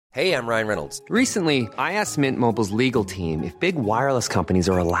Hey, I'm Ryan Reynolds. Recently, I asked Mint Mobile's legal team if big wireless companies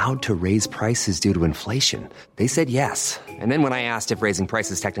are allowed to raise prices due to inflation. They said yes. And then when I asked if raising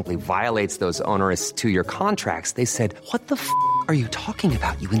prices technically violates those onerous two-year contracts, they said, "What the are you talking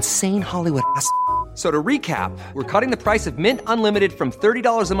about, you insane Hollywood ass?" So to recap, we're cutting the price of Mint Unlimited from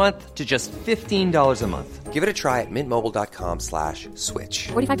 $30 a month to just $15 a month. Give it a try at mintmobile.com/switch.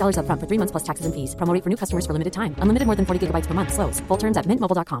 $45 up front for 3 months plus taxes and fees. Promo rate for new customers for limited time. Unlimited more than 40 gigabytes per month. Slows full terms at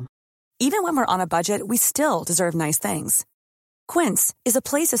mintmobile.com. Even when we're on a budget, we still deserve nice things. Quince is a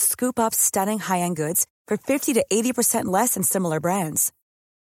place to scoop up stunning high-end goods for 50 to 80% less than similar brands.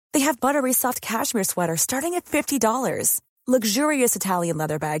 They have buttery soft cashmere sweaters starting at $50, luxurious Italian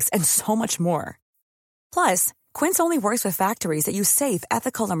leather bags, and so much more. Plus, Quince only works with factories that use safe,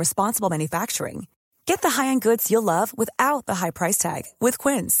 ethical, and responsible manufacturing. Get the high-end goods you'll love without the high price tag with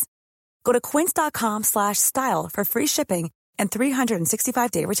Quince. Go to quince.com/style for free shipping and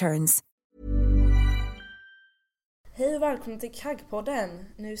 365-day returns. Hej och välkommen till Kaggpodden.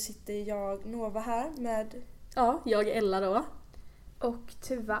 Nu sitter jag, Nova, här med... Ja, jag är Ella då. Och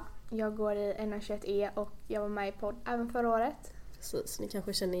Tuva. Jag går i NA21E och jag var med i podd även förra året. Precis, ni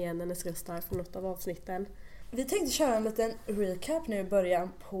kanske känner igen hennes röst här från något av avsnitten. Vi tänkte köra en liten recap nu i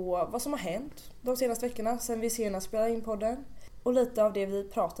början på vad som har hänt de senaste veckorna sedan vi senast spelade in podden. Och lite av det vi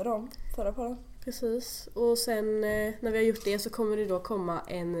pratade om förra podden. Precis, och sen när vi har gjort det så kommer det då komma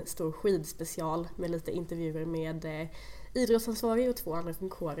en stor skidspecial med lite intervjuer med idrottsansvarig och 2 andra från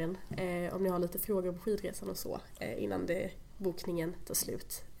kåren. Om ni har lite frågor på skidresan och så innan bokningen tar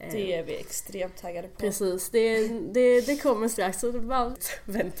slut. Det är vi extremt taggade på. Precis, det kommer strax så bara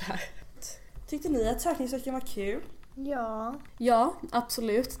vänta. Tyckte ni att sökningsveckan var kul? Ja,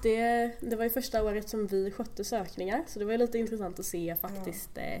 absolut. Det var ju första året som vi skötte sökningar så det var lite intressant att se faktiskt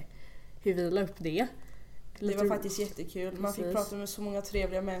hur vi la upp det. Det var faktiskt jättekul. Man fick prata med så många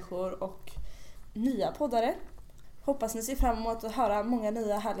trevliga människor och nya poddare. Hoppas ni ser fram emot att höra många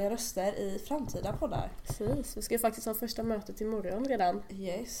nya härliga röster i framtida poddar. Precis, vi ska ju faktiskt ha första mötet imorgon redan.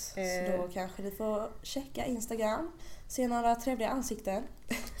 Yes, så då kanske ni får checka Instagram, se några trevliga ansikten.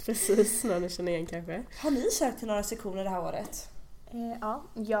 Precis, när ni känner igen kanske. Har ni sökt till några sektioner det här året? Ja,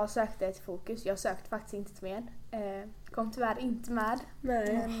 jag sökte till Fokus. Jag sökte faktiskt inte till med. Kom tyvärr inte med.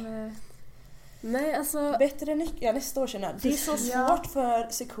 Nej. Nej, alltså... Bättre nästa år känner jag. Det är så svårt för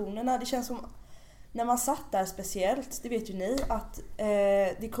sektionerna. Det känns som när man satt där speciellt, det vet ju ni, att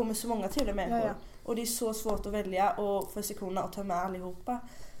det kommer så många trevliga människor. Ja. Och det är så svårt att välja och för sektionerna att ta med allihopa.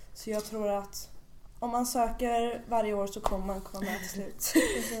 Så jag tror att om man söker varje år så kommer man komma med till slut.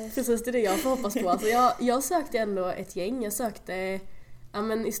 Precis, det är det jag får hoppas på. Alltså jag sökte ändå ett gäng. Jag sökte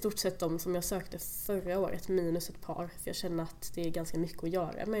i stort sett de som jag sökte förra året minus ett par. För jag känner att det är ganska mycket att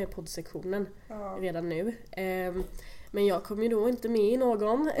göra med poddsektionen redan nu. Men jag kom ju då inte med i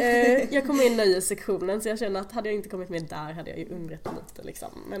någon. Jag kom in i nöjessektionen så jag känner att hade jag inte kommit med där hade jag ju undrat lite liksom.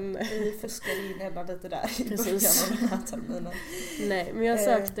 Men vi fuskade in Ebba lite där i precis. början av den här terminen. Nej, men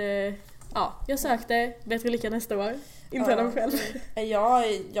jag sökte bättre lycka nästa år. Inte dem själv.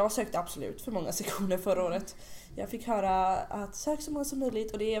 Jag sökte absolut för många sektioner förra året. Jag fick höra att sök så många som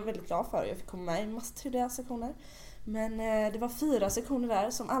möjligt och det är jag väldigt glad för. Jag fick komma med i massor trevliga sektioner. Men det var 4 sektioner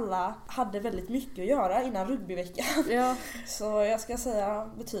där som alla hade väldigt mycket att göra innan rugbyveckan. Ja. Så jag ska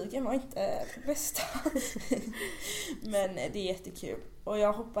säga betygen var inte bästa. Men det är jättekul. Och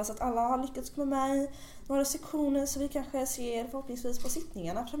jag hoppas att alla har lyckats komma med i några sektioner så vi kanske ser förhoppningsvis på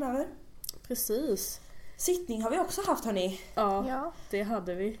sittningarna framöver. Precis. Sittning har vi också haft, hörni. Ja, det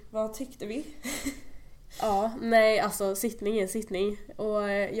hade vi. Vad tyckte vi? Ja, nej alltså sittning är sittning och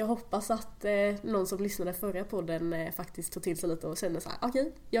jag hoppas att någon som lyssnade förra podden faktiskt tog till sig lite och kände så här: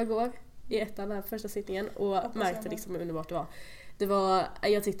 okej, jag går i ettan här första sittningen och märkte liksom hur underbart det var.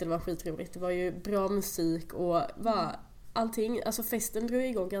 Jag tyckte det var skitroligt. Det var ju bra musik och allting, alltså festen drog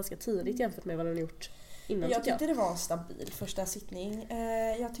igång ganska tidigt jämfört med vad den gjort innan. Jag tyckte det var en stabil första sittning.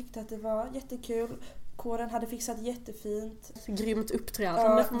 Jag tyckte att det var jättekul. Kåren hade fixat jättefint. Grymt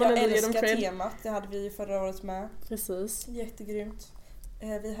uppträdande. Jag älskar temat. Det hade vi ju förra året med. Precis. Jättegrymt.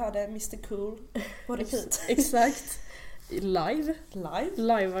 Vi hörde Mr. Cool på repeat. Exakt.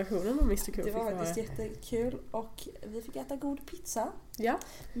 Live-versionen av Mr. Cool. Det var faktiskt jättekul. Och vi fick äta god pizza. Ja.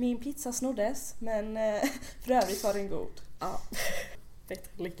 Min pizza snoddes. Men för övrigt var den god. Ja.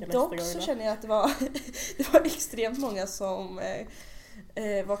 Bättre lycka nästa gång. Dock så känner jag att det var extremt många som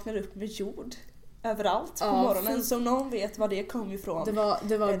vaknade upp med jord överallt på morgonen, som någon vet vad det kom ifrån.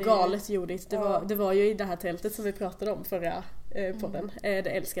 Det var galet jordigt. Det var ju i det här tältet som vi pratade om förra podden.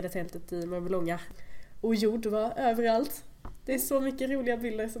 Det älskade tältet i Mörbylånga. Och jord var överallt. Det är så mycket roliga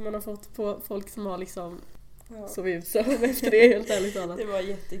bilder som man har fått på folk som har liksom såg ut som efter det, helt ärligt talat. Det var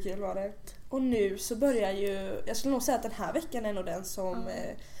jättekul var det. Och nu så börjar ju, jag skulle nog säga att den här veckan är nog den som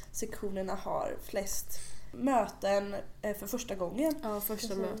sektionerna har flest möten för första gången. Ja,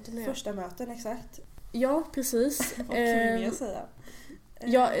 första möten. Första möten, exakt. Ja, precis. Vad kan vi mer säga?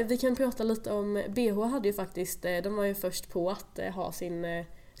 Ja, vi kan prata lite om BH hade ju faktiskt, de var ju först på att ha sin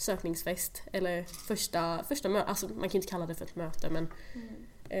sökningsfest, eller första möte, alltså man kan inte kalla det för ett möte, men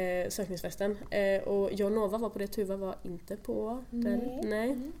sökningsfesten. Och jag och Nova var på det, Tuva var inte på den.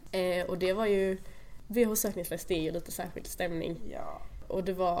 Nej. Och det var ju, VH sökningsfest, det är ju lite särskild stämning. Ja. Och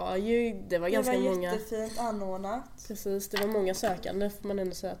det var ganska många. Det var jättefint anordnat. Precis, det var många sökande får man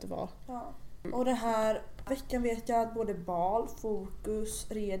ändå säga att det var. Ja. Och den här veckan vet jag att både BAL, Fokus,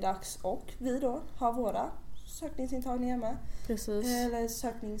 Redax och vi då har våra sökningsintagningar med. Precis.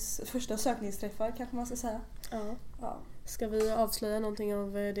 Eller första sökningsträffar kanske man ska säga. Ja. Ska vi avslöja någonting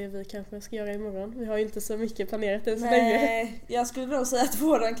av det vi kanske ska göra imorgon? Vi har ju inte så mycket planerat än så länge. Nej, jag skulle nog säga att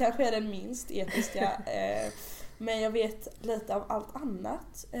våran kanske är den minst etiska. Men jag vet lite av allt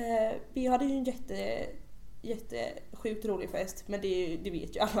annat. Vi hade ju en jättesjukt rolig fest, men det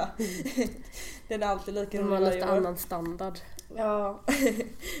vet ju alla. Den är alltid lika rolig. De har lite annan standard. Ja.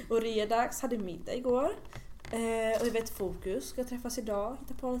 Och Redax hade middag igår. Och jag vet Fokus ska träffas idag,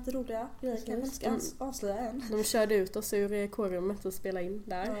 hitta på lite roliga grejer, kan man inte avslöja än. De körde ut oss ur kårrummet och spelade in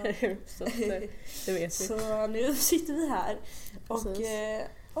där. Ja. Så det vet vi. Så nu sitter vi här.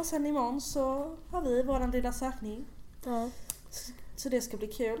 Och sen imorgon så har vi våran lilla sökning. Ja. Så det ska bli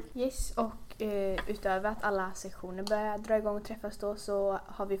kul. Yes, och utöver att alla sektioner börjar dra igång och träffas då, så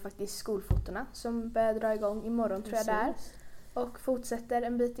har vi faktiskt skolfotorna som börjar dra igång imorgon. Precis. Tror jag där. Och fortsätter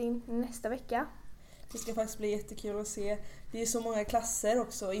en bit in nästa vecka. Det ska faktiskt bli jättekul att se. Det är så många klasser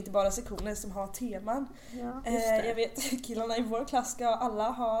också, inte bara sektioner, som har teman. Ja, jag vet, killarna i vår klass ska alla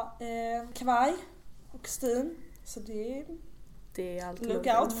ha kavaj och kostym. Så det är allt. Look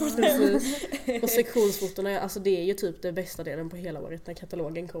out for them. Och sektionsfotorna, alltså det är ju typ det bästa delen på hela året när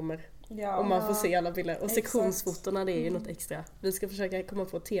katalogen kommer. Ja, och man får se alla bilder. Och sektionsfotorna, det är ju något extra. Vi ska försöka komma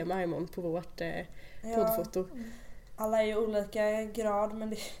på ett tema här imorgon på vårt poddfoto. Alla är ju olika grad,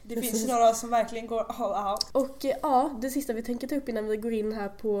 men det finns några som verkligen går all out. Och ja, det sista vi tänker ta upp innan vi går in här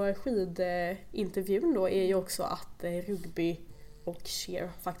på skidintervjun då är ju också att rugby och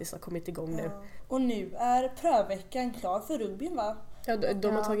cheer faktiskt har kommit igång nu. Och nu är prövveckan klar för rugbyn, va? Ja,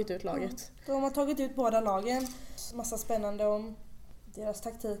 de har tagit ut laget. De har tagit ut båda lagen. Massa spännande om deras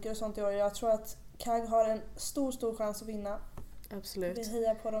taktiker och sånt i år. Jag tror att KAG har en stor chans att vinna. Absolut. Vi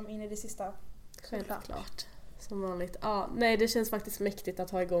hejar på dem in i det sista. Självklart. Som vanligt. Ja, nej, det känns faktiskt mäktigt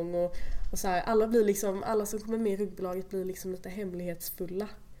att ha igång och så här, alla som kommer med i rugbylaget blir liksom lite hemlighetsfulla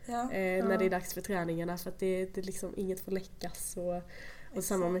när det är dags för träningarna, för att det liksom inget får läckas och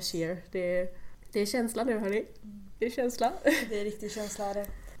samma med cheer. Det är känsla nu, hörni. Det är känsla. Det är riktigt känsla det.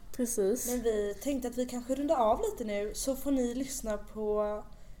 Precis. Men vi tänkte att vi kanske rundar av lite nu, så får ni lyssna på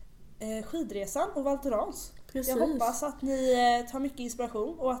skidresan och Val Thorens. Precis. Jag hoppas att ni tar mycket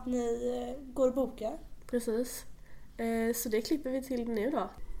inspiration och att ni går och bokar. Precis. Så det klipper vi till nu då.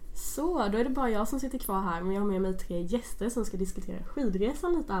 Så, då är det bara jag som sitter kvar här, men jag har med mig 3 gäster som ska diskutera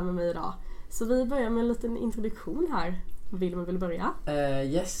skidresan lite här med mig idag. Så vi börjar med en liten introduktion här. Wilmer vill börja.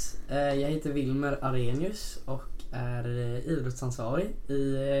 Yes, jag heter Wilmer Arrhenius och är idrottsansvarig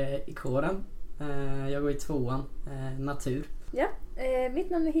i kåren. Jag går i 2:an, natur. Ja, mitt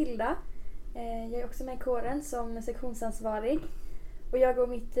namn är Hilda. Jag är också med i kåren som sektionsansvarig. Och jag går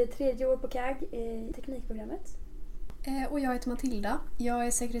mitt 3:e år på KAG i teknikprogrammet. Och jag heter Matilda. Jag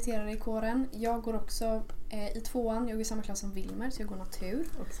är sekreterare i kåren. Jag går också i 2:an. Jag går i samma klass som Wilmer, så jag går natur.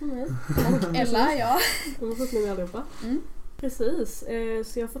 Också med. Och Ella, ja. De har fått med mig allihopa. Precis.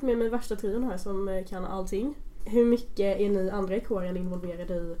 Så jag har fått med mig värsta trion här som kan allting. Hur mycket är ni andra i kåren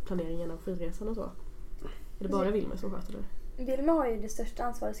involverade i planeringen av skidresan och så? Är det bara Wilmer som sköter det? Wilmer har ju det största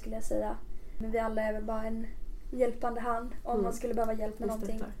ansvaret, skulle jag säga. Men vi alla är väl bara en hjälpande hand om man skulle behöva hjälp med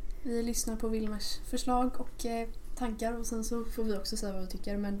någonting. Vi lyssnar på Wilmers förslag och tankar, och sen så får vi också säga vad vi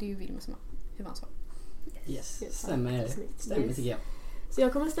tycker, men det är ju Wilmer som har huvudansvar. Yes, stämmer tycker jag. Så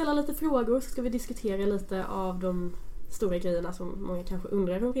jag kommer ställa lite frågor, så ska vi diskutera lite av de stora grejerna som många kanske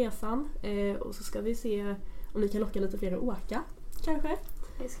undrar om resan. Och så ska vi se om ni kan locka lite fler att åka, kanske.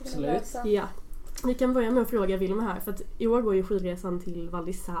 Det ska vi lösa. Ja. Vi kan börja med att fråga Wilmer här, för att i år går ju skidresan till Val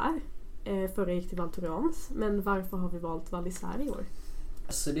d'Isère. Förra gick till Val Thorens, men varför har vi valt Val d'Isère i år?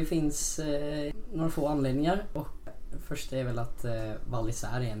 Så det finns några få anledningar, och första är väl att Val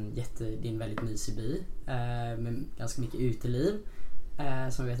d'Isère är en väldigt mysig by med ganska mycket uteliv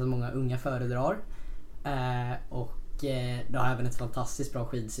som vi vet att många unga föredrar, och det har även ett fantastiskt bra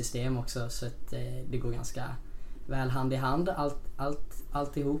skidsystem också, så att det går ganska väl hand i hand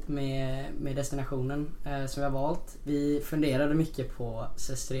alltihop med destinationen som vi har valt. Vi funderade mycket på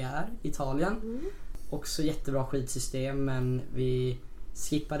Sestriere, Italien. Också jättebra skidsystem, men vi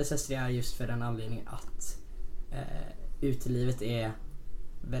skippade Sestriere just för den anledningen att utelivet är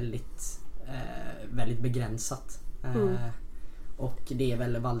väldigt begränsat. Och det är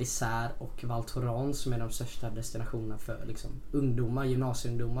väl Val d'Isère och Val Thorens som är de största destinationerna för liksom ungdomar,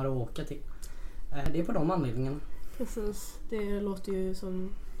 gymnasieungdomar att åka till. Det är på de anledningarna. Precis, det låter ju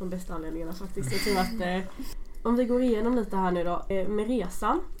som de bästa anledningarna faktiskt. Jag tror att om vi går igenom lite här nu då, med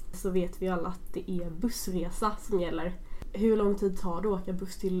resan så vet vi alla att det är bussresa som gäller. Hur lång tid tar det att åka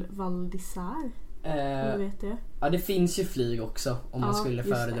buss till Val d'Isère? Om du vet det? Ja, det finns ju flyg också om man skulle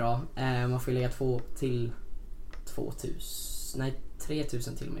föredra. Man får lägga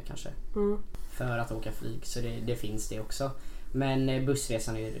 3000 till och med kanske. För att åka flyg, så det finns det också. Men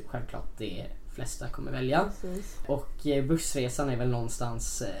bussresan är självklart det flesta kommer välja. Precis. Och bussresan är väl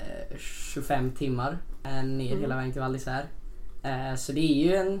någonstans 25 timmar ner hela vägen till Val d'Isère. Så det är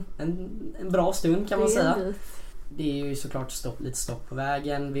ju en bra stund kan man säga. Det är ju såklart lite stopp på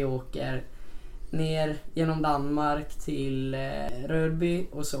vägen. Vi åker ner genom Danmark till Rödby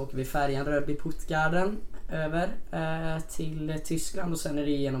och så åker vi färjan Rödby-Puttgarden över till Tyskland och sen är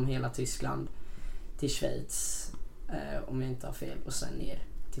det genom hela Tyskland till Schweiz om jag inte har fel och sen ner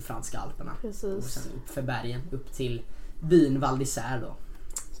till franska Alperna. Precis. Och sen upp för bergen upp till byn Val d'Isère då.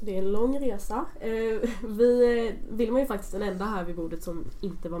 Så det är en lång resa. Vi vill man ju faktiskt den enda här vid bordet som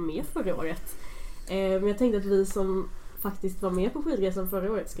inte var med förra året. Men jag tänkte att vi som faktiskt var med på skidresan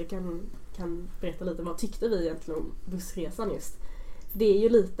förra året kan berätta lite vad tyckte vi egentligen om bussresan just. Det är ju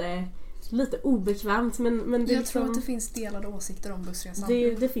lite obekvämt men det jag tror att det finns delade åsikter om bussresan.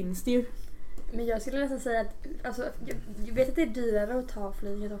 Det finns det ju. Men jag skulle nästan säga att alltså, jag vet att det är dyrare att ta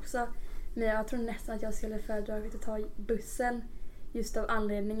flyget också. Men jag tror nästan att jag skulle föredragit att ta bussen. Just av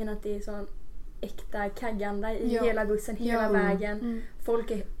anledningen att det är sån äkta kagganda i hela bussen hela vägen.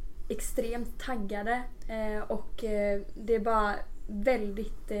 Folk är extremt taggade och det är bara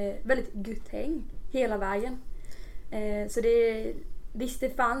väldigt gott häng hela vägen. Så det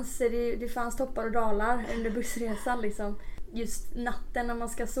fanns toppar och dalar under bussresan liksom. Just natten när man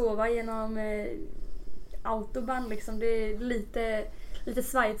ska sova genom autobahn liksom, det är lite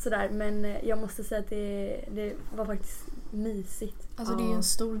svajigt sådär, men jag måste säga att det var faktiskt mysigt. Alltså det är en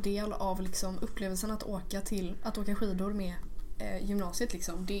stor del av liksom upplevelsen att åka skidor med gymnasiet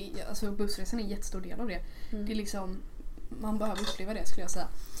liksom. Alltså bussresan är en jättestor del av det. Det är liksom, man behöver uppleva det skulle jag säga.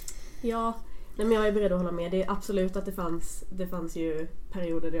 Ja, men jag är beredd att hålla med. Det är absolut att det fanns ju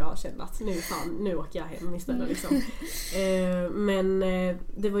perioder där jag kände att nu åker jag hem istället liksom. Men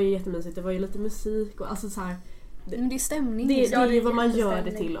det var ju jättemysigt. Det var ju lite musik och alltså så här. Men det är stämning. Det är vad man gör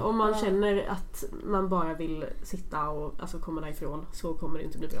det till. Om man känner att man bara vill sitta och alltså komma därifrån så kommer det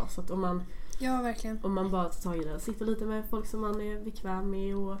inte bli bra. Så att verkligen. Om man bara tar i det, sitter lite med folk som man är bekväm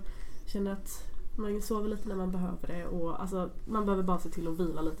med och känner att man sover lite när man behöver det och alltså, man behöver bara se till att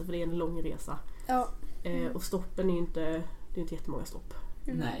vila lite för det är en lång resa. Ja. Och stoppen är ju inte jättemånga stopp.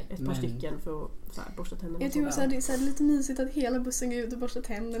 Nej, ett par stycken för att så här, borsta tänderna. Jag tror att det är så här lite mysigt att hela bussen går ut och borstar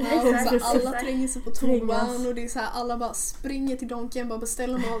tänderna och så alla tränger sig på toan och det är så här, alla bara springer till Donken, bara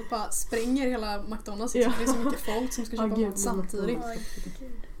beställer mat, bara spränger hela McDonalds. Jag tycker det är så mycket folk som ska köpa mat samtidigt.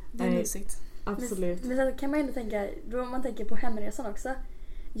 Det är mysigt. Absolut. Men så kan man ändå tänka, då man tänker på hemresan också.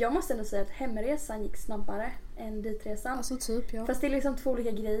 Jag måste ändå säga att hemresan gick snabbare än ditresan. Alltså typ, ja. Fast det är liksom två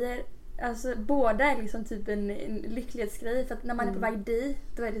olika grejer. Alltså båda är liksom typ en lycklighetsgrej. För att när man är på väg dit,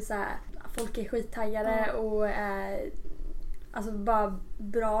 då är det så här, folk är skittaggade och alltså bara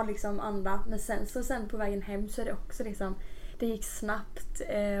bra liksom anda. Men sen på vägen hem så är det också liksom, det gick snabbt.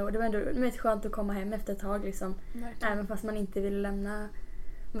 Och det var ändå skönt att komma hem efter ett tag liksom. Även fast man inte ville lämna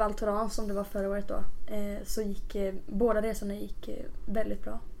Val Thorens som det var förra året då. Så gick båda resorna gick väldigt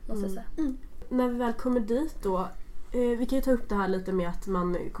bra, måste jag säga. När vi väl kommer dit då, vi kan ju ta upp det här lite med att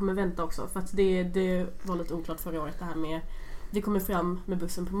man kommer vänta också. För att det var lite oklart förra året det här med, vi kommer fram med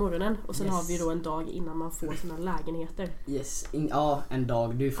bussen på morgonen och sen har vi då en dag innan man får sina lägenheter. Yes, en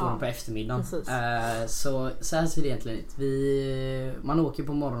dag, du får den på eftermiddagen. Så här ser det egentligen ut. Man åker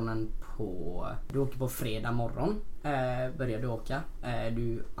på morgonen du åker på fredag morgon, börjar du åka.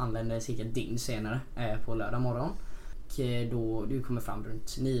 Du anländer cirka ett dygn senare på lördag morgon. Då du kommer fram runt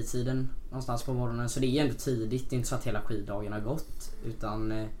 9-tiden någonstans på morgonen, så det är ändå tidigt. Det är inte så att hela skiddagen har gått, utan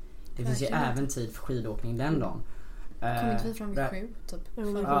det finns ju även tid för skidåkning den dagen. Kommer inte vi fram vid 7 typ?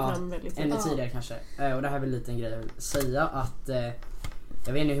 Ja, ännu tidigare kanske. Och det här är väl en liten grej att säga att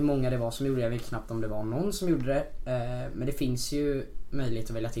jag vet inte hur många det var som gjorde det. Jag vet knappt om det var någon som gjorde det. Men det finns ju möjlighet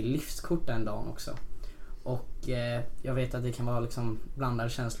att välja till liftkort den dagen också. Och jag vet att det kan vara liksom blandade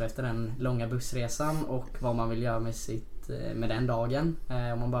känslor efter den långa bussresan och vad man vill göra med den dagen.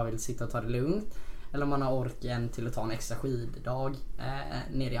 Om man bara vill sitta och ta det lugnt. Eller om man har orken till att ta en extra skiddag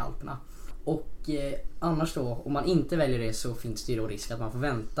nere i Alperna. Och annars då, om man inte väljer det så finns det ju då risk att man får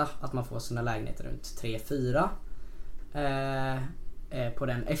vänta. Att man får sina lägenheter runt 3-4 på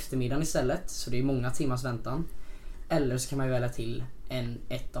den eftermiddagen istället. Så det är många timmars väntan. Eller så kan man ju välja till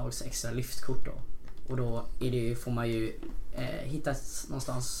ett dags extra lyftkort då. Och då är det, får man ju hitta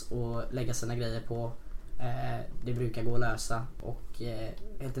någonstans och lägga sina grejer på. Det brukar gå att lösa. Och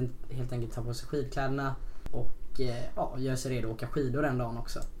helt enkelt ta på sig skidkläderna. Och göra sig redo att åka skidor den dagen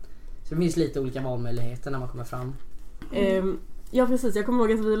också. Så det finns lite olika valmöjligheter när man kommer fram. Ja precis, jag kommer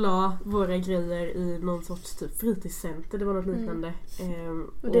ihåg att vi la våra grejer i någon sorts typ fritidscenter. Det var något liknande.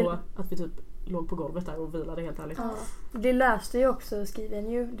 Och att vi typ låg på golvet där och vilade helt ärligt. Ja. Det löste ju också, skriver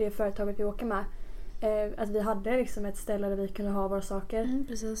ju det företaget vi åker med. Att vi hade liksom ett ställe där vi kunde ha våra saker.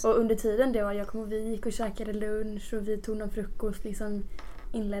 Precis. Och under tiden vi gick och käkade lunch och vi tog någon frukost liksom,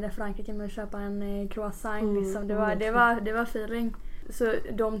 inledde Frankrike med att köpa en croissant liksom. Det var feeling. Så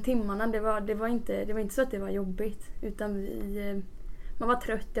de timmarna det var inte så att det var jobbigt, utan man var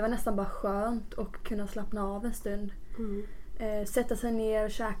trött, det var nästan bara skönt att kunna slappna av en stund. Sätta sig ner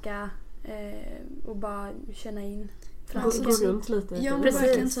och käka och bara känna in. Gå runt lite. Ja, men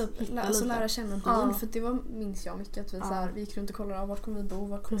verkligen typ lära känna byn. För det minns jag mycket att vi gick runt och kollade vart kommer vi bo,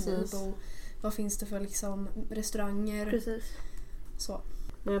 vart kommer vi bo, vad finns det för liksom restauranger. Precis. Så.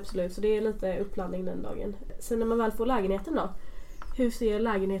 Nej, absolut, så det är lite uppblandning den dagen. Sen när man väl får lägenheten då, hur ser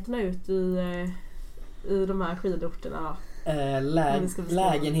lägenheterna ut i de här skidorterna?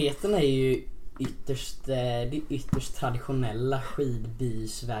 Lägenheterna är ju ytterst traditionella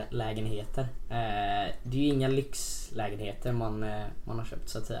skidbyslägenheter. Det är ju inga lyxlägenheter man har köpt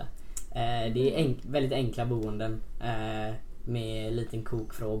så att säga. Det är väldigt enkla boenden med liten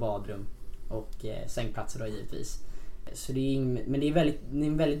kokvrå och badrum och sängplatser då givetvis. Så men det är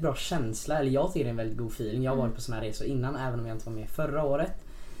en väldigt bra känsla, eller jag tycker det är en väldigt god feeling. Jag har varit på såna här resor innan, även om jag inte var med förra året.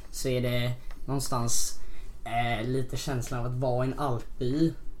 Så är det någonstans lite känslan av att vara i en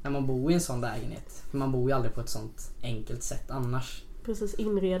alpby när man bor i en sån lägenhet. För man bor ju aldrig på ett sånt enkelt sätt annars. Precis,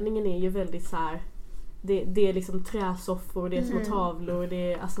 inredningen är ju väldigt så här. Det är liksom träsoffor, det är små tavlor,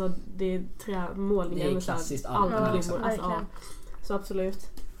 det är trämålningar. Det är klassiskt alpblommor. Så absolut.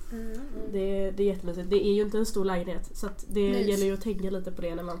 Det är jättemysigt. Det är ju inte en stor lägenhet, så att det gäller ju att tänka lite på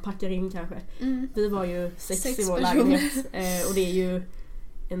det när man packar in kanske. Vi var ju 6 i vår lägenhet och det är ju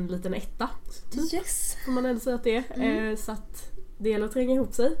en liten etta typ, får man ändå säga att det är. Så att det gäller att tränga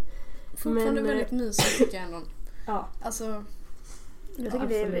ihop sig. Fortfarande väldigt mysigt tycker jag ändå. Ja. Alltså, jag tycker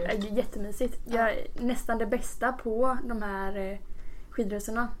det är jättemysigt. Nästan det bästa på de här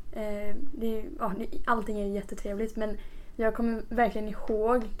skidresorna. Allting är jättetrevligt, men jag kommer verkligen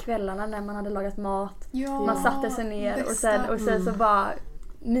ihåg kvällarna när man hade lagat mat. Ja, man satte sig ner och sen så bara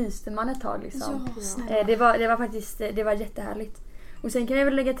myste man ett tag liksom. Ja, det var jättehärligt. Och sen kan jag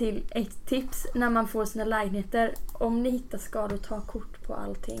väl lägga till ett tips när man får sina lägenheter. Om ni hittar skador, ta kort på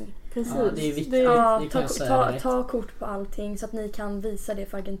allting. Precis. Ja, det är viktigt. Ta kort på allting så att ni kan visa det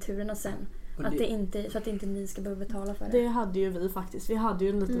för agenturerna sen. Så att inte ni ska behöva betala för det. Det hade ju vi faktiskt. Vi hade ju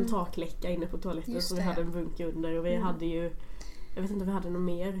en liten takläcka inne på toaletten som vi hade en bunker under. Och vi hade ju, jag vet inte om vi hade något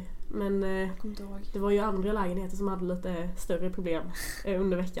mer. Men det var ju andra lägenheter som hade lite större problem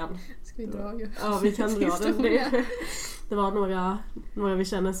under veckan. Ska vi dra? Ja, vi kan dra den. Det var några vi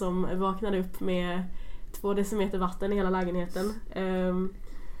känner som vaknade upp med 2 decimeter vatten i hela lägenheten.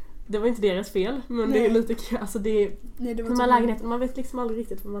 Det var inte deras fel, men det är lite, alltså de här lägenheterna, man vet liksom aldrig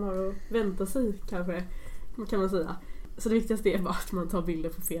riktigt vad man har att vänta sig kanske, kan man säga. Så det viktigaste är bara att man tar bilder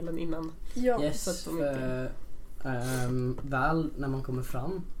på felen innan. Ja. Yes, så att de inte... väl när man kommer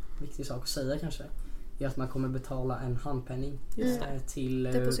fram, viktig sak att säga kanske, är att man kommer betala en handpenning till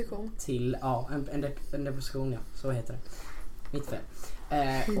deposition. Till en deposition, så heter det. Mitt fel.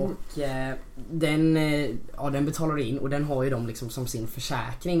 Den betalar in, och den har ju de liksom som sin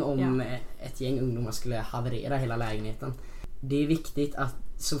försäkring om ett gäng ungdomar skulle haverera hela lägenheten. Det är viktigt att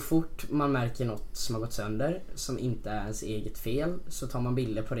så fort man märker något som har gått sönder som inte är ens eget fel, så tar man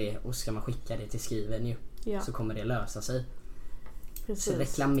bilder på det och ska man skicka det till skriven ju. Så kommer det lösa sig. Precis. Så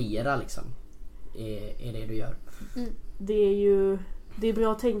reklamera liksom är det du gör. Det är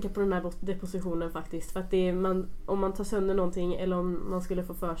bra att tänka på den här depositionen faktiskt. För att om man tar sönder någonting, eller om man skulle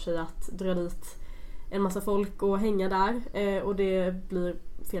få för sig att dra dit en massa folk och hänga där och det blir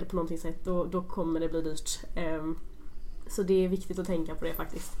fel på någonting sätt, då kommer det bli dyrt. Så det är viktigt att tänka på det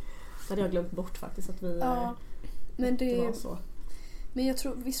faktiskt. Det hade jag glömt bort faktiskt att vi men det var så. Men jag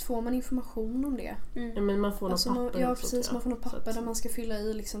tror, visst får man information om det? Ja, men man får något papper. Ja, precis. Man får något papper där man ska fylla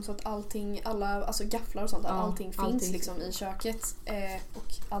i liksom, så att allting, alltså gafflar och sånt, allting finns liksom i köket.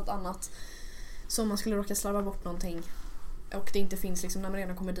 Och allt annat. Så om man skulle råka slarva bort någonting och det inte finns liksom, när man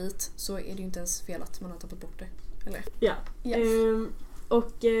redan kommer dit, så är det ju inte ens fel att man har tappat bort det. Eller? Ja.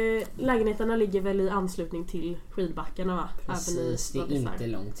 Och lägenheterna ligger väl i anslutning till skidbackarna, va? Precis, det är inte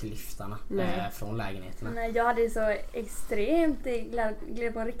långt till liftarna från lägenheterna. Nej, jag hade så extremt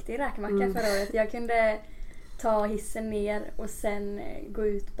gled på en riktig räkmacka förra året. Jag kunde ta hissen ner och sen gå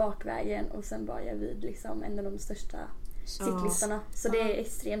ut bakvägen och sen var jag vid liksom en av de största sittliftarna. Så det är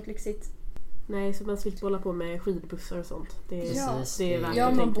extremt lyxigt. Nej, så man slipper hålla på med skidbussar och sånt.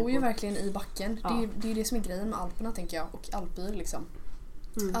 Man bor ju verkligen i backen. Det är ju det som är grejen med Alperna, tänker jag. Och alpbyr liksom.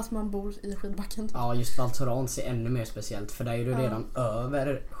 Att man bor i skidbacken. Ja, just Val Thorens är ännu mer speciellt. För där är du redan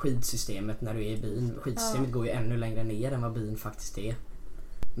över skidsystemet när du är i byn. Skidsystemet går ju ännu längre ner än vad byn faktiskt är.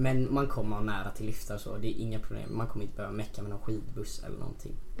 Men man kommer nära till liftar, så det är inga problem. Man kommer inte behöva mecka med någon skidbuss eller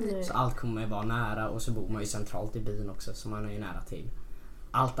någonting. Så allt kommer vara nära, och så bor man ju centralt i byn också, så man är ju nära till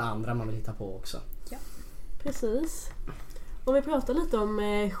allt det andra man vill hitta på också. Ja, precis. Om vi pratar lite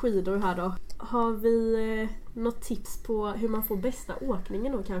om skidor här då. Har vi något tips på hur man får bästa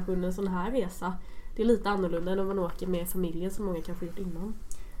åkningen då kanske under en sån här resa? Det är lite annorlunda än om man åker med familjen som många kanske gjort innan.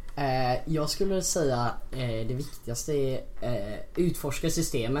 Jag skulle säga det viktigaste är utforska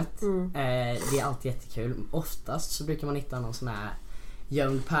systemet. Det är alltid jättekul. Oftast så brukar man hitta någon sån här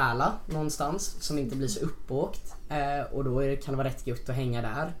gömd pärla någonstans som inte blir så uppåkt, och då kan det vara rätt gött att hänga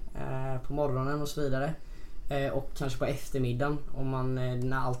där på morgonen och så vidare, och kanske på eftermiddagen om man,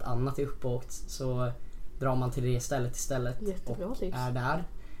 när allt annat är uppåkt, så drar man till det stället istället. Jättebra och tips. är där.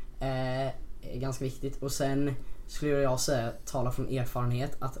 Är ganska viktigt. Och sen skulle jag säga, tala från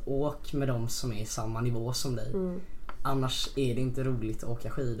erfarenhet, att åk med dem som är i samma nivå som dig. Annars är det inte roligt att åka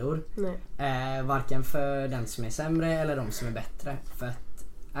skidor. Varken för den som är sämre eller de som är bättre. För att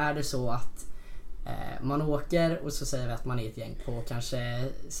är det så att man åker och så säger vi att man är ett gäng på kanske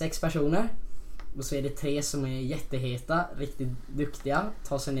 6 personer, och så är det 3 som är jätteheta, riktigt duktiga,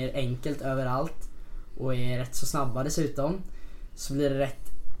 tar sig ner enkelt överallt och är rätt så snabba dessutom, så blir det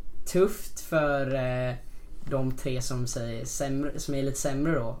rätt tufft för de 3 som är lite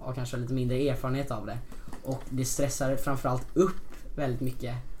sämre då, och kanske har lite mindre erfarenhet av det. Och det stressar framförallt upp väldigt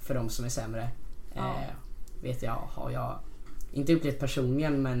mycket för de som är sämre. Vet jag, har jag inte upplevt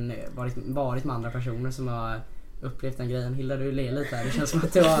personligen, men varit med andra personer som har upplevt den grejen. Hilda, du ler lite här. Det känns som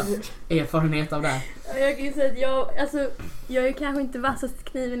att du har erfarenhet av det här. Jag kan ju säga att jag är kanske inte vassast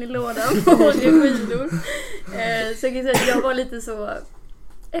kniven i lådan på åka skidor. Så jag kan säga att jag var lite så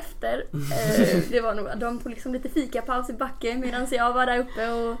efter. Det var nog, de tog liksom lite fikapaus i backen medan jag var där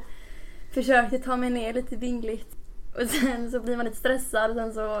uppe och försökte ta mig ner lite vingligt. Och sen så blir man lite stressad, och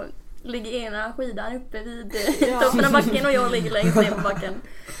sen så ligger ena skidan uppe vid toppen av backen och jag ligger längst ner på backen.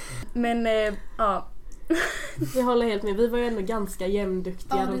 Men ja. Jag håller helt med. Vi var ju ändå ganska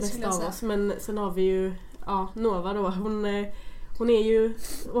jämnduktiga, de flesta av oss. Men sen har vi ju Nova då. Hon är ju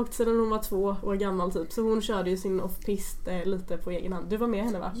åkt sedan hon var 2 år gammal typ. Så hon körde ju sin off-pist lite på egen hand. Du var med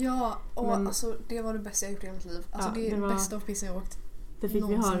henne, va? Ja, och alltså, det var det bästa jag gjort i hela mitt liv. Alltså, det är det bästa off-pisten jag åkt. Det fick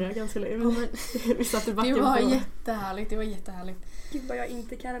någonsin. Vi höra ganska länge. Vi satt i backen. Det var jättehärligt. Gud vad jag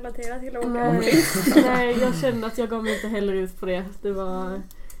inte kan relatera till att åka. Nej, jag kände att jag gav mig inte heller ut på det. Det var...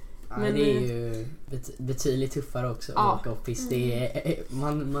 Men det är ju betydligt tuffare också att åka off-pist.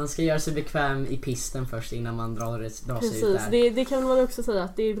 Man ska göra sig bekväm i pisten först innan man drar sig ut där. Det kan man också säga,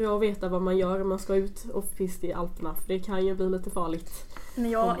 att det är bra att veta vad man gör om man ska ut off-pist i Alperna. För det kan ju bli lite farligt.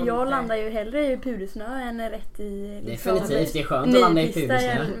 Men jag landar ju hellre i pudersnö än rätt i... Definitivt, det är skönt att landa i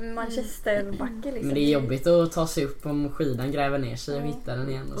pudersnö. Manchesterbacke liksom. Men det är jobbigt att ta sig upp om skidan gräver ner sig och hitta den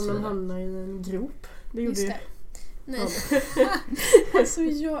igen. Om man hamnar i en grop. Det gjorde ju. Nej. Alltså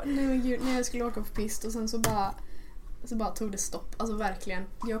när jag skulle åka på pist och sen så bara tog det stopp. Alltså verkligen.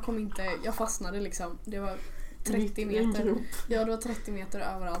 Jag fastnade liksom. Det var 30 meter. Ja, det var 30 meter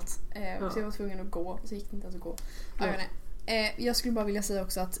överallt. Så jag var tvungen att gå, så gick det inte ens att gå. Jag skulle bara vilja säga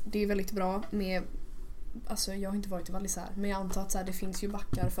också att det är väldigt bra med, alltså jag har inte varit i Val d'Isère, men jag antar att så här, det finns ju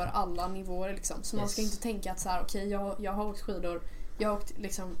backar för alla nivåer liksom. Så man ska inte tänka att så här, okej, jag har åkt skidor. Jag har åkt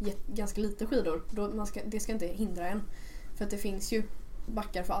liksom ganska lite skidor. Det ska inte hindra en. För att det finns ju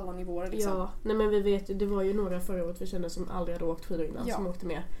backar för alla nivåer liksom. Ja, nej men vi vet ju, det var ju några förra året vi kände som aldrig hade åkt skidor innan som åkte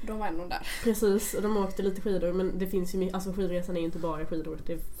med. De var ändå där. Precis, och de åkte lite skidor, men det finns ju alltså skidresan är ju inte bara skidor.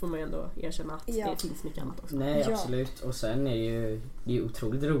 Det får man ju ändå erkänna att det finns mycket annat också. Nej, absolut. Och sen är det ju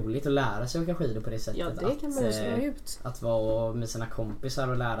otroligt roligt att lära sig åka skidor på det sättet. Ja, det kan man ju att vara med sina kompisar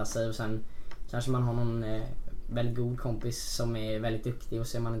och lära sig, och sen kanske man har någon väldigt god kompis som är väldigt duktig och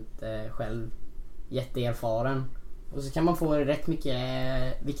så är man inte själv jätteerfaren. Och så kan man få rätt mycket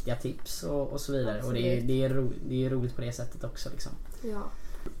viktiga tips och så vidare. Absolut. Och det är roligt på det sättet också liksom. Ja.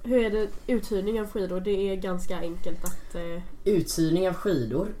 Hur är det uthyrning av skidor? Det är ganska enkelt att... Uthyrning av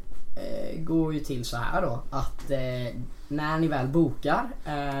skidor går ju till så här då att när ni väl bokar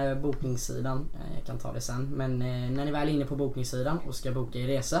bokningssidan, jag kan ta det sen, men när ni väl är inne på bokningssidan och ska boka er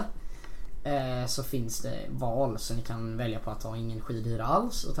resa så finns det val, så ni kan välja på att ta ingen skidhyra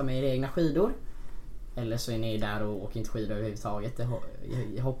alls och ta med era egna skidor. Eller så är ni där och åker inte skidor överhuvudtaget.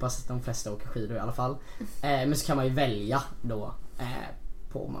 Jag hoppas att de flesta åker skidor i alla fall. Men så kan man ju välja då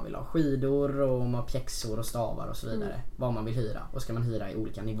på om man vill ha skidor och om man har pjäxor och stavar och så vidare. Vad man vill hyra. Och ska man hyra i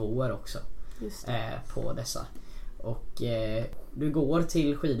olika nivåer också på dessa. Och du går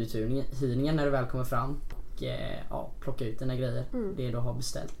till skiduthyrningen när du väl kommer fram och plocka ut dina grejer. Det du har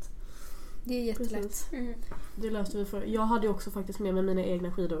beställt. Det är jättelätt. Det löste vi för. Jag hade också faktiskt med mig mina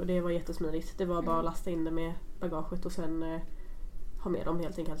egna skidor. Det var jättesmidigt. Det var bara att lasta in det med bagaget och sen ha med dem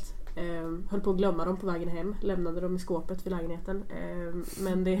helt enkelt. Höll på att glömma dem på vägen hem. Lämnade dem i skåpet vid lägenheten.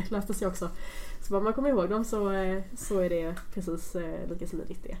 Men det löste sig också. Så bara man kommer ihåg dem så är det precis lika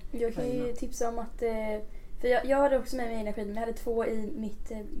smidigt det. Jag kan ju tipsa om att... För jag hade också med mig egna skidor. Men jag hade 2 i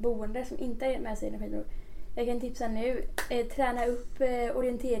mitt boende som inte är med sig egna skidor. Jag kan tipsa nu, träna upp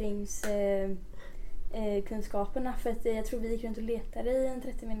orienteringskunskaperna för att jag tror vi gick runt och letade i en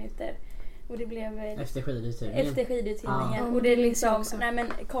 30 minuter. Och det blev efter skiduthyrningen. Och det är liksom, nej men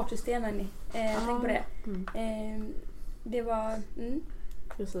kartsystemen, tänk på det. Det var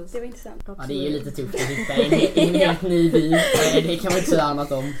precis. Det var intressant. Ja, det är ju lite tufft att hitta en helt ny by. Det kan man inte säga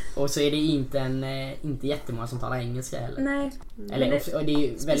annat om. Och så är det inte jättemånga som talar engelska heller. Nej. Eller, och det är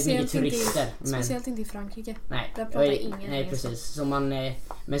ju väldigt mycket turister. Speciellt inte i Frankrike. Nej, där pratar ingen engelska. Nej, precis. Så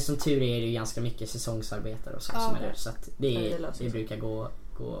men som tur är det ju ganska mycket säsongsarbetare och så som är där. Så att det brukar gå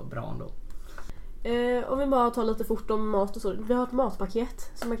bra ändå. Om vi bara tar lite fort om mat och så. Vi har ett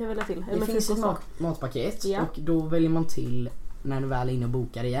matpaket som man kan välja till. Det finns ett matpaket och då väljer man till, när du väl är inne och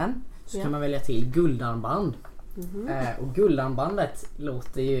bokar igen, så kan man välja till guldarmband. Och guldarmbandet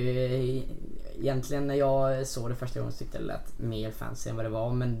låter ju egentligen, när jag såg det första gången tyckte det lät mer fancy än vad det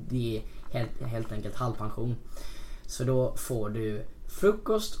var, men det är helt enkelt halvpension. Så då får du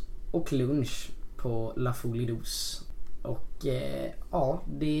frukost och lunch på La Folie Douce. Och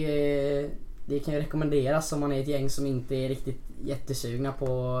det kan ju rekommenderas om man är ett gäng som inte är riktigt jättesugna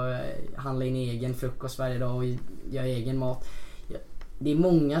på att handla in egen frukost varje dag och göra egen mat. Det är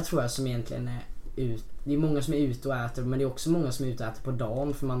många tror jag som egentligen är det är många som är ute och äter, men det är också många som är ute och äter på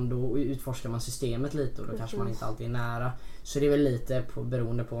dagen, för då utforskar man systemet lite och då kanske man inte alltid är nära. Så det är väl lite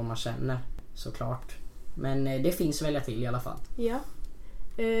beroende på vad man känner, såklart. Men det finns att välja till i alla fall. Ja.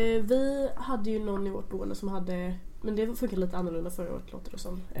 Vi hade ju någon i vårt boende som hade, men det funkar lite annorlunda förra året låter det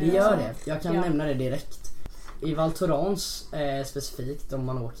som. Det gör det, jag kan nämna det direkt. I Val Thorens specifikt, om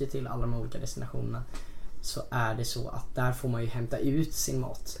man åker till alla de olika destinationerna, så är det så att där får man ju hämta ut sin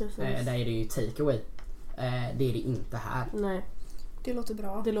mat. Där är det ju takeaway. Det är det inte här. Nej. Det låter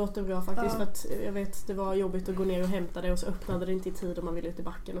bra. Det låter bra faktiskt, för att jag vet det var jobbigt att gå ner och hämta det och så öppnade det inte i tid om man ville ut i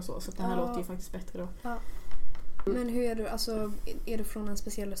backen och så det här låter ju faktiskt bättre då. Ja. Men hur är du, alltså är du från en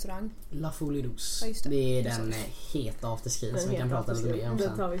speciell restaurang? La Folie Douce. Det är den heta afterskin som vi kan prata lite mer om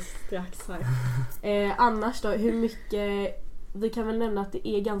sen. Det tar vi strax här. Annars då, hur mycket... Vi kan väl nämna att det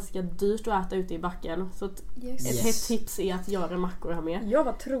är ganska dyrt att äta ute i backen. Så att ett hett tips är att göra mackor här med. Jag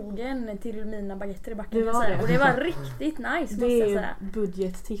var trogen till mina baguetter i backen. Och det var riktigt nice. Det är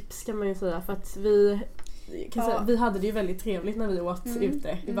budgettips kan man ju säga. För att vi hade det ju väldigt trevligt när vi åt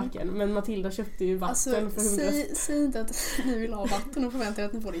ute i backen. Men Matilda köpte ju vatten för 100 spänn. Säg inte att ni vill ha vatten och förväntar er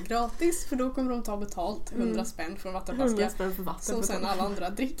att ni får det gratis. För då kommer de ta betalt 100 spänn för en vattenflaska. 100 spänn för vatten. Som sen alla andra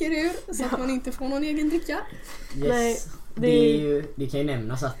dricker ur. Så att man inte får någon egen dricka. Yes. Nej, det kan ju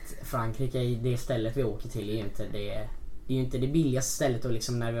nämnas att Frankrike, det stället vi åker till, är ju inte det billigaste stället och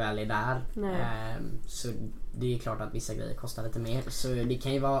liksom när vi väl är där. Så det är klart att vissa grejer kostar lite mer. Så det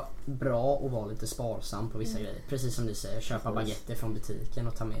kan ju vara bra att vara lite sparsam på vissa grejer. Precis som du säger, köpa baguetter från butiken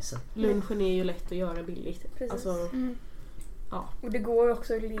och ta med sig. Lunchen är ju lätt att göra billigt. Precis. Alltså, ja. Och det går ju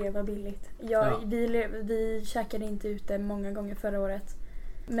också att leva billigt. Vi käkade inte ute många gånger förra året.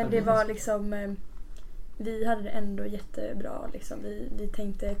 Men det var liksom... Vi hade det ändå jättebra. Liksom. Vi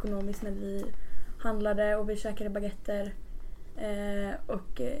tänkte ekonomiskt när vi handlade och vi käkade baguetter.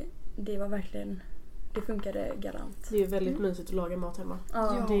 Och det var verkligen... Det funkade galant. Det är väldigt mysigt att laga mat hemma.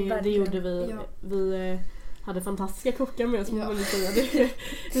 Ja, det gjorde vi. Ja. Vi hade fantastiska kockar med oss.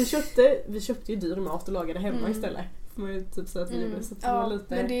 Vi köpte ju dyr mat och lagade hemma istället. får man ju typ säga att vi så ja,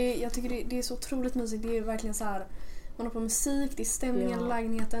 lite. Men jag tycker det är så otroligt mysigt. Det är verkligen så här. Man har på musik, det är stämningen i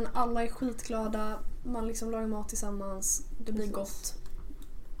lägenheten, alla är skitglada, man liksom lagar mat tillsammans, det blir gott.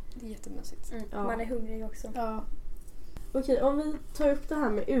 Det är jättemysigt. Man är hungrig också. Ja. Okej, om vi tar upp det här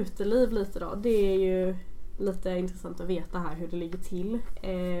med uteliv lite då. Det är ju lite intressant att veta här hur det ligger till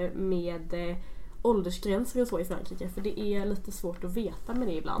med åldersgränser och så i Frankrike. För det är lite svårt att veta med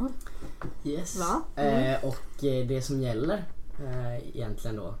det ibland. Yes. Va? Och det som gäller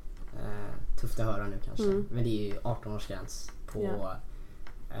egentligen då, tufft att höra nu kanske, men det är ju 18-årsgräns på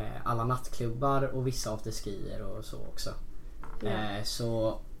alla nattklubbar och vissa afterskier och så också.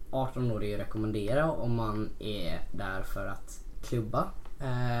 Så 18 år är ju rekommendera om man är där för att klubba.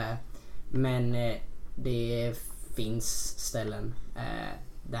 Men det finns ställen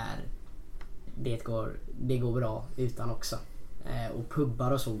där det går bra utan också. Och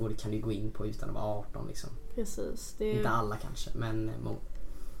pubbar och så kan du gå in på utan att vara 18 liksom. Precis. Inte alla kanske, men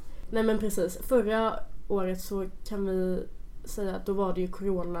nej men precis. Förra året så kan vi säga att då var det ju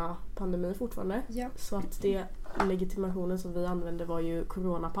coronapandemi fortfarande. Ja. Så att det legitimationen som vi använde var ju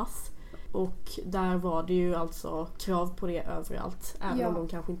coronapass. Och där var det ju alltså krav på det överallt. Även om de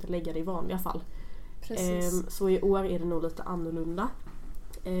kanske inte lägger det i vanliga fall. Precis. Så i år är det nog lite annorlunda.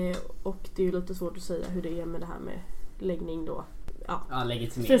 Och det är ju lite svårt att säga hur det är med det här med läggning då. Ja,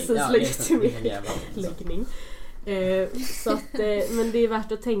 legitimering. Precis, legitimering. Läggning. Så att, men det är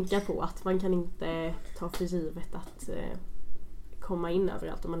värt att tänka på att man kan inte ta för givet att komma in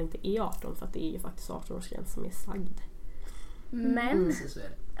överallt om man inte är 18, för att det är ju faktiskt 18-årsgräns som är sagd. Men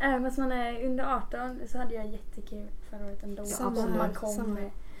även om man är under 18 så hade jag jättekul förra året ändå.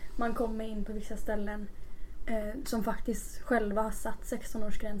 Man kommer in på vissa ställen som faktiskt själva har satt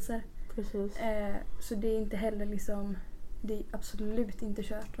 16-årsgränser. Precis. Så det är inte heller liksom, det är absolut inte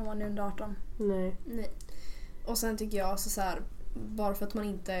kört om man är under 18. Nej. Och sen tycker jag så här, bara för att man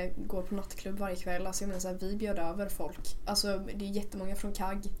inte går på nattklubb varje kväll, alltså jag menar så här, vi bjöd över folk. Alltså det är jättemånga från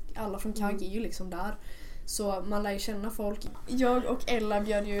KAG. Alla från KAG är ju liksom där. Så man lär ju känna folk. Jag och Ella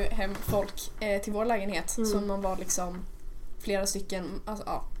bjöd ju hem folk till vår lägenhet. Så man var liksom flera stycken. Alltså,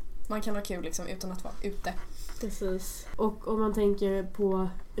 ja, man kan ha kul liksom utan att vara ute. Precis. Och om man tänker på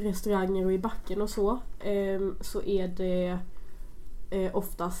restauranger och i backen och så är det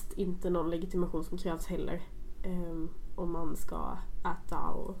oftast inte någon legitimation som krävs heller. Om man ska äta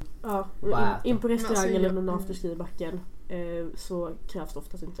och in på restaurang eller någon afterski i backen så krävs det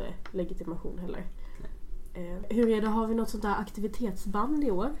oftast inte legitimation heller. Hur är det? Har vi något sånt där aktivitetsband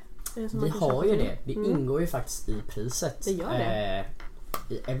i år? Vi har ju det. Det ingår ju faktiskt i priset. Det gör det.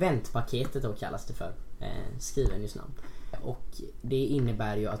 I eventpaketet då kallas det för. Skriven just namn. Och det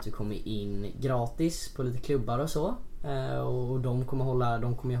innebär ju att du kommer in gratis på lite klubbar och så. Och de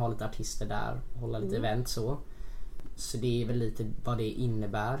kommer ju ha lite artister där och hålla lite event så. Så det är väl lite vad det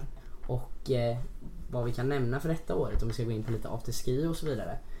innebär. Och vad vi kan nämna för detta året, om vi ska gå in på lite afterski och så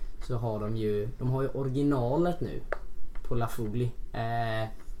vidare, så har de har ju originalet nu på La Folie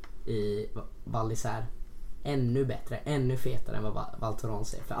i Val d'Isère. Ännu bättre, ännu fetare än vad Val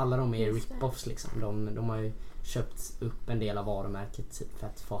Thorens är. För alla de är rip-offs liksom. De har ju köpt upp en del av varumärket för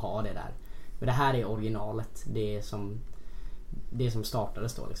att få ha det där. Men det här är originalet. Det som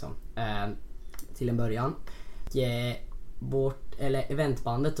startades då liksom. Till en början.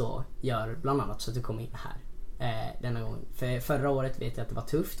 Eventbandet då gör bland annat så att du kommer in här denna gång. För förra året vet jag att det var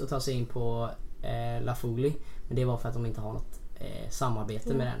tufft att ta sig in på La Folie, men det var för att de inte har något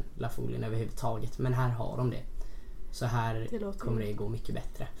samarbete med den La Folien överhuvudtaget. Men här har de det. Så här kommer det gå mycket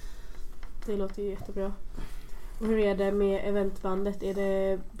bättre. Det låter ju jättebra. Och hur är det med eventbandet? Är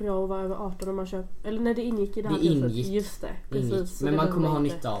det bra att vara över 18 om man kör? Eller när det ingick i det här? Det ingick. Just det, precis. Men man kommer ha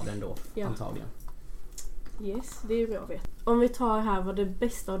nytta av den då, antagligen. Yes, det är ju bra att veta. Om vi tar här vad det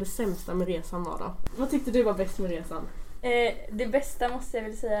bästa och det sämsta med resan var då. Vad tyckte du var bäst med resan? Det bästa måste jag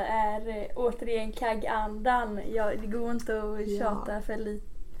väl säga är återigen KAG-andan. Det går inte att tjata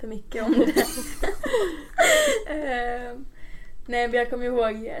för mycket om det. Nej, men jag kommer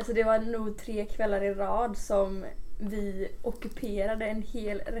ihåg, alltså det var nog 3 kvällar i rad som vi ockuperade en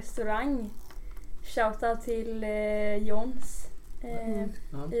hel restaurang. Shoutout till Jons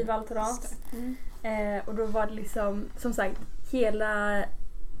i Val Thorens. Och då var det liksom, som sagt, hela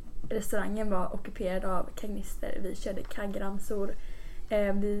restaurangen var ockuperad av kagnister. Vi körde kagramsor.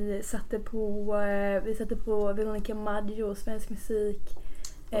 Vi satte på Veronica Maggio, svensk musik.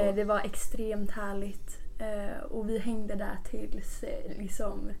 Det var extremt härligt. Och vi hängde där tills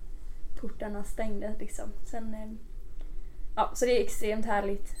liksom portarna stängde liksom. Sen, så det är extremt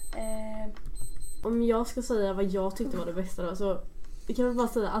härligt. Om jag ska säga vad jag tyckte var det bästa då, så det kan vi bara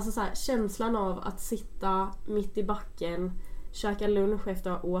säga, alltså så här, känslan av att sitta mitt i backen, käka lunch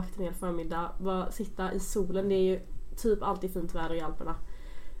efter att ha åkt en hel förmiddag, bara sitta i solen, det är ju typ alltid fint väder i Alperna.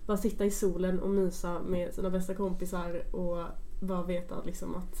 Bara sitta i solen och mysa med sina bästa kompisar och bara veta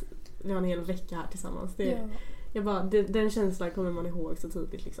liksom att vi har en hel vecka här tillsammans. Den känslan kommer man ihåg så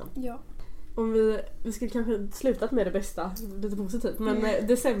tydligt liksom. Ja. Om vi skulle kanske slutat med det bästa, lite positivt, men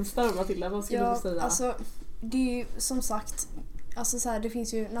det sämsta då, Matilda, vad skulle du säga? Alltså, det är ju som sagt, alltså så här, det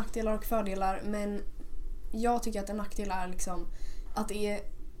finns ju nackdelar och fördelar, men jag tycker att en nackdel är liksom att det är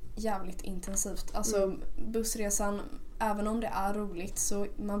jävligt intensivt. Alltså bussresan, även om det är roligt, så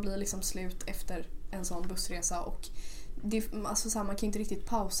man blir liksom slut efter en sån bussresa, och det, alltså så här, man kan inte riktigt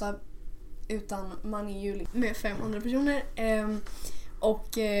pausa, utan man är ju med 500 personer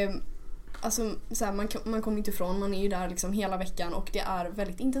alltså så här, man kommer inte ifrån, man är ju där liksom hela veckan och det är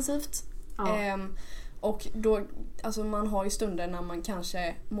väldigt intensivt. Och då, alltså man har ju stunder när man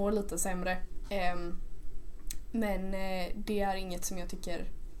kanske mår lite sämre, men det är inget som jag tycker,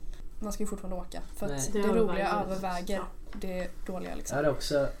 man ska ju fortfarande åka för att det roliga överväger det dåliga liksom. Ja, det är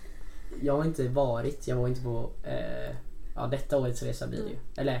också, jag var inte på detta årets resa blir det ju,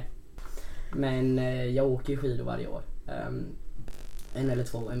 eller, men jag åker ju skidor varje år, en eller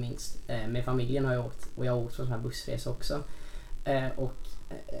två är minst, med familjen har jag åkt, och jag har åkt på sån här bussresa också, och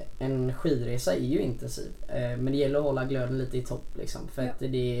en skidresa är ju intensiv, men det gäller att hålla glöden lite i topp liksom, för att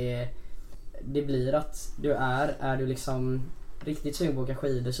det blir att du är du liksom riktigt sugen på att åka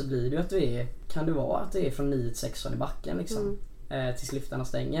skidor, så blir det att kan det vara att det är från 9-16 i backen liksom, tills liftarna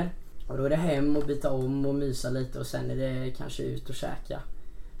stänger, och då är det hem och byta om och mysa lite, och sen är det kanske ut och käka,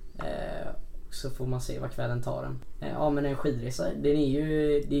 så får man se vad kvällen tar den. Men en skidresa, det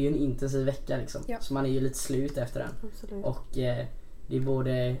är ju en intensiv vecka liksom, så man är ju lite slut efter den. Absolut. Och det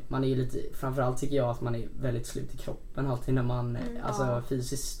är man är ju lite, framförallt tycker jag att man är väldigt slut i kroppen alltid när man, alltså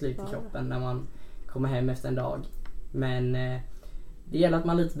fysiskt slut i kroppen när man kommer hem efter en dag. Men det gäller att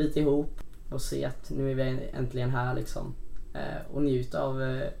man lite biter ihop och ser att nu är vi äntligen här liksom, och njuta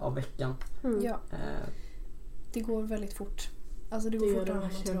av veckan. Det går väldigt fort. Alltså det går fortare än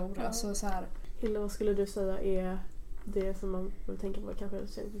man tror. Alltså så här. Hilda, vad skulle du säga är det som man tänker på kanske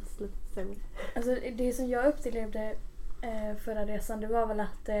känns lite sämre? Alltså det som jag upplevde förra resan, det var väl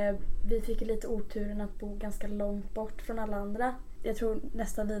att vi fick lite oturen att bo ganska långt bort från alla andra. Jag tror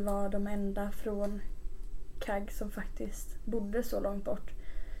nästan vi var de enda från Kagg som faktiskt bodde så långt bort.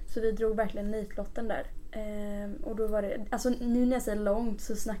 Så vi drog verkligen nitlotten där. Och då var det, alltså nu när jag säger långt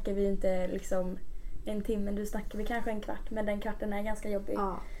så snackar vi inte liksom en timme, du snackar vi kanske en kvart, men den kvarten är ganska jobbig.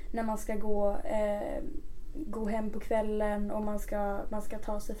 När man ska gå hem på kvällen och man ska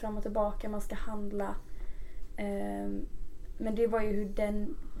ta sig fram och tillbaka, man ska handla. Men det var ju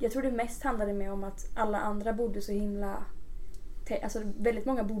jag tror det mest handlade med om att alla andra bodde så himla, alltså väldigt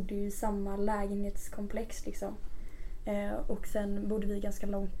många bodde ju i samma lägenhetskomplex liksom. Och sen bodde vi ganska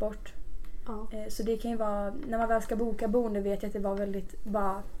långt bort. Så det kan ju vara, när man väl ska boka boende, vet jag att det var väldigt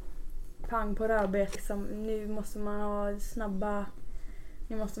bara pang på rödbet liksom. Nu måste man ha snabba,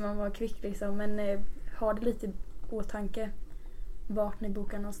 nu måste man vara kvick liksom, men ha det lite i åtanke vart ni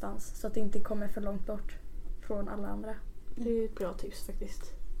bokar någonstans, så att det inte kommer för långt bort från alla andra. Det är ett bra tips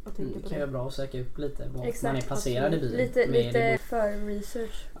faktiskt. Det kan vara bra att söka upp lite vart man är placerad i bilen. Lite för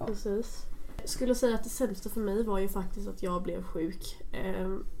research. Precis. Jag skulle säga att det sämsta för mig var ju faktiskt att jag blev sjuk.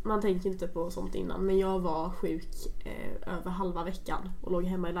 Man tänker inte på sånt innan, men jag var sjuk över halva veckan och låg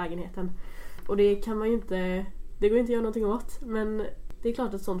hemma i lägenheten. Och det kan man ju inte, det går inte att göra någonting åt, men det är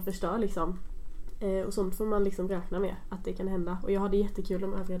klart att sånt förstör liksom. Och sånt får man liksom räkna med att det kan hända. Och jag hade jättekul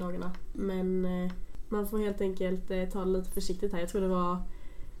de övriga dagarna, men man får helt enkelt ta det lite försiktigt här. Jag tror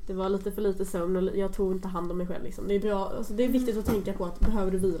det var lite för lite sömn och jag tog inte hand om mig själv liksom. Det är bra, alltså det är viktigt att tänka på att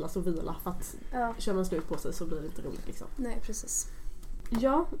behöver du vila så vila, för att kör man slut på sig så blir det inte roligt liksom. Nej, precis.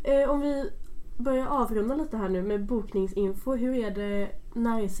 Ja, om vi börjar avrunda lite här nu med bokningsinfo. Hur är det,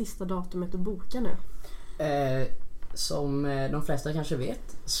 när är sista datumet att boka nu? Som de flesta kanske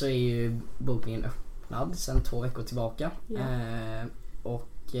vet så är ju bokningen öppnad sedan 2 veckor tillbaka.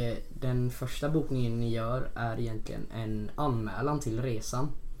 Och den första bokningen ni gör är egentligen en anmälan till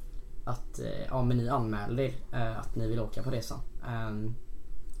resan. Att men ni anmäler er att ni vill åka på resan.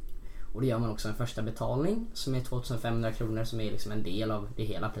 Och det gör man också en första betalning som är 2500 kronor, som är liksom en del av det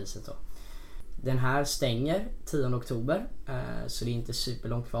hela priset då. Den här stänger 10 oktober, så det är inte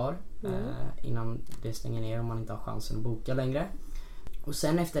superlångt kvar innan det stänger ner om man inte har chansen att boka längre. Och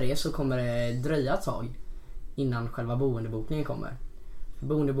sen efter det så kommer det dröja ett tag innan själva boendebokningen kommer.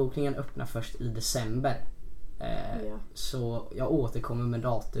 Boendebokningen öppnar först i december. Så jag återkommer med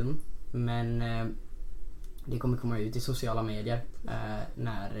datum, men Det kommer komma ut i sociala medier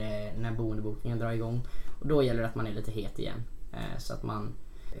när boendebokningen drar igång. Och då gäller det att man är lite het igen. Så att man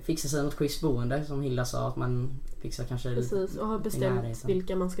fixar sig något schysst boende, som Hilda sa, att man fixar kanske... Precis, och har bestämt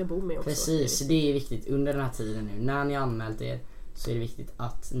vilka man ska bo med också. Precis, det är viktigt under den här tiden nu. När ni har anmält er så är det viktigt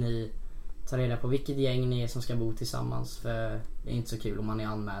att ni tar reda på vilket gäng ni är som ska bo tillsammans. För det är inte så kul om man är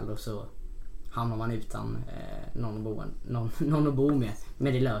anmäld och så hamnar man utan någon att bo med.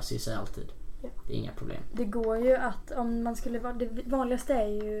 Men det löser sig alltid. Ja. Det är inga problem. Det går ju att om man skulle vara, det vanligaste är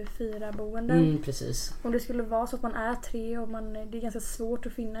ju 4 boenden. Precis. Om det skulle vara så att man är 3 och det är ganska svårt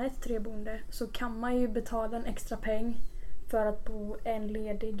att finna ett 3-boende, så kan man ju betala en extra peng för att bo en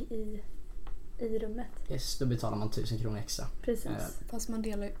ledig i rummet. Yes, då betalar man 1000 kronor extra. Precis. Fast man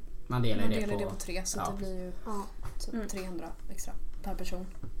delar det på 3, så det blir ju 300 extra per person.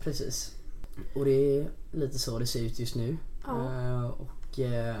 Precis. Och det är lite så det ser ut just nu.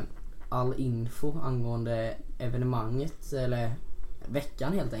 All info angående evenemanget, eller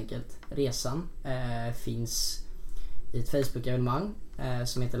veckan helt enkelt, resan, finns i ett Facebook-evenemang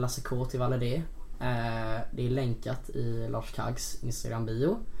som heter Lasse K till Valle. Det är länkat i Lars Kaggs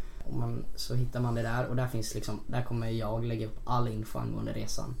Instagram-bio. Så hittar man det där, och där finns där kommer jag lägga upp all info angående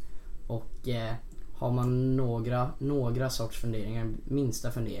resan. Och har man några sorts funderingar,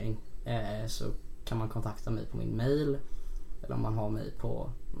 minsta fundering, så kan man kontakta mig på min mail, eller om man har mig på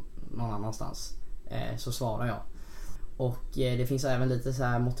någon annanstans, så svarar jag. Och det finns även lite så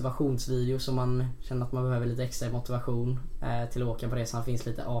här motivationsvideos som man känner att man behöver lite extra motivation till att åka på resan. Det finns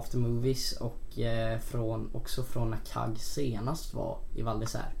lite aftermovies och också från när Kagg senast var i Val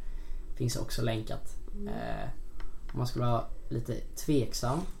d'Isère. Finns också länkat. Om man skulle vara lite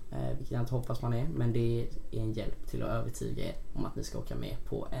tveksam, vilket jag inte hoppas man är, men det är en hjälp till att övertyga er om att ni ska åka med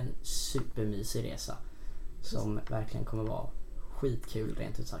på en supermysig resa som verkligen kommer vara skitkul,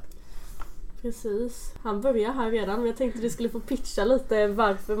 rent ut sagt. Precis. Han börjar här redan, men jag tänkte att du skulle få pitcha lite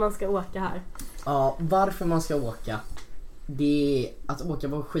varför man ska åka här. Ja, varför man ska åka. Att åka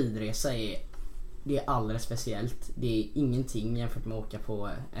på skidresa det är alldeles speciellt. Det är ingenting jämfört med att åka på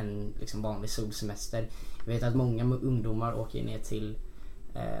en vanlig solsemester. Jag vet att många ungdomar åker ner till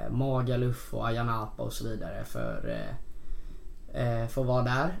Magaluf och Ayia Napa och så vidare för att vara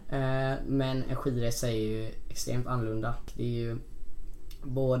där. Men en skidresa är ju extremt annorlunda. Det är ju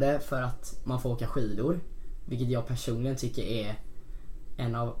både för att man får åka skidor, vilket jag personligen tycker är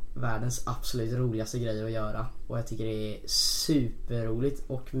en av världens absolut roligaste grejer att göra. Och jag tycker det är superroligt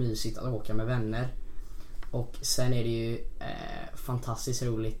och mysigt att åka med vänner. Och sen är det ju fantastiskt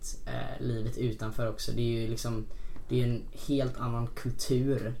roligt livet utanför också. Det är ju det är en helt annan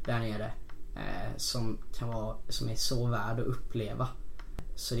kultur där nere som är så värd att uppleva.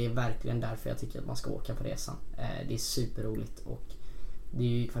 Så det är verkligen därför jag tycker att man ska åka på resan. Det är superroligt och det är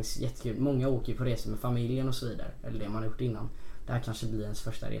ju faktiskt jättekul. Många åker på resor med familjen och så vidare, eller det man har gjort innan. Det här kanske blir ens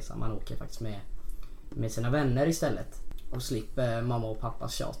första resa. Man åker faktiskt med sina vänner istället och slipper mamma och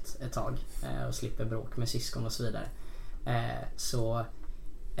pappas tjat ett tag och slipper bråk med syskon och så vidare. Så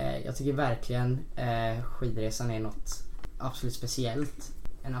jag tycker verkligen skidresan är något absolut speciellt.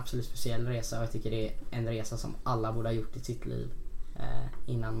 En absolut speciell resa, och jag tycker det är en resa som alla borde ha gjort i sitt liv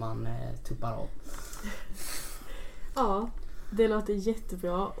innan man tuppar av. Ja, det låter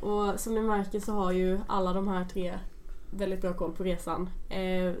jättebra, och som ni märker så har ju alla de här 3 väldigt bra koll på resan.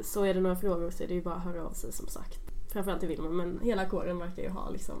 Så är det några frågor så är det ju bara att höra av sig, som sagt. Framförallt till Wilmer, men hela kåren verkar ju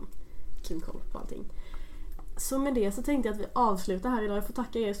ha koll på allting. Så med det så tänkte jag att vi avslutar här idag. Jag får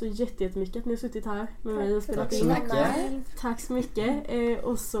tacka er så jättemycket att ni har suttit här med mig och spelat in. Tack så mycket.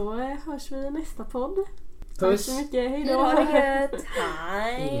 Och så hörs vi i nästa podd. Puss. Tack så mycket. Hej då.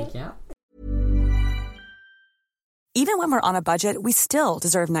 Hej. Even when we're on a budget, we still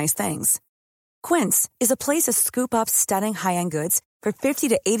deserve nice things. Quince is a place to scoop up stunning high-end goods for 50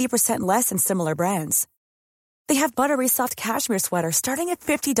 to 80% less than similar brands. They have buttery soft cashmere sweaters starting at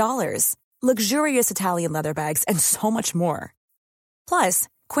 $50, luxurious Italian leather bags, and so much more. Plus,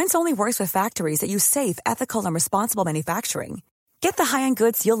 Quince only works with factories that use safe, ethical, and responsible manufacturing. Get the high-end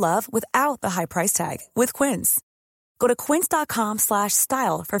goods you'll love without the high price tag with Quince. Go to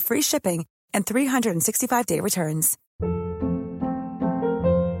quince.com/style for free shipping and 365-day returns.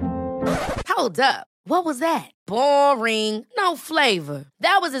 Hold up. What was that? Boring. No flavor.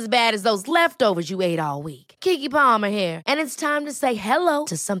 That was as bad as those leftovers you ate all week. Keke Palmer here, and it's time to say hello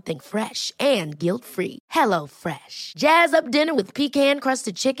to something fresh and guilt-free. Hello Fresh. Jazz up dinner with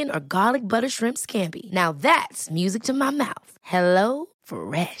pecan-crusted chicken or garlic butter shrimp scampi. Now that's music to my mouth. Hello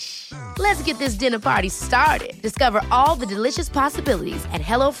Fresh. Let's get this dinner party started. Discover all the delicious possibilities at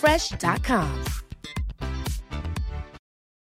hellofresh.com.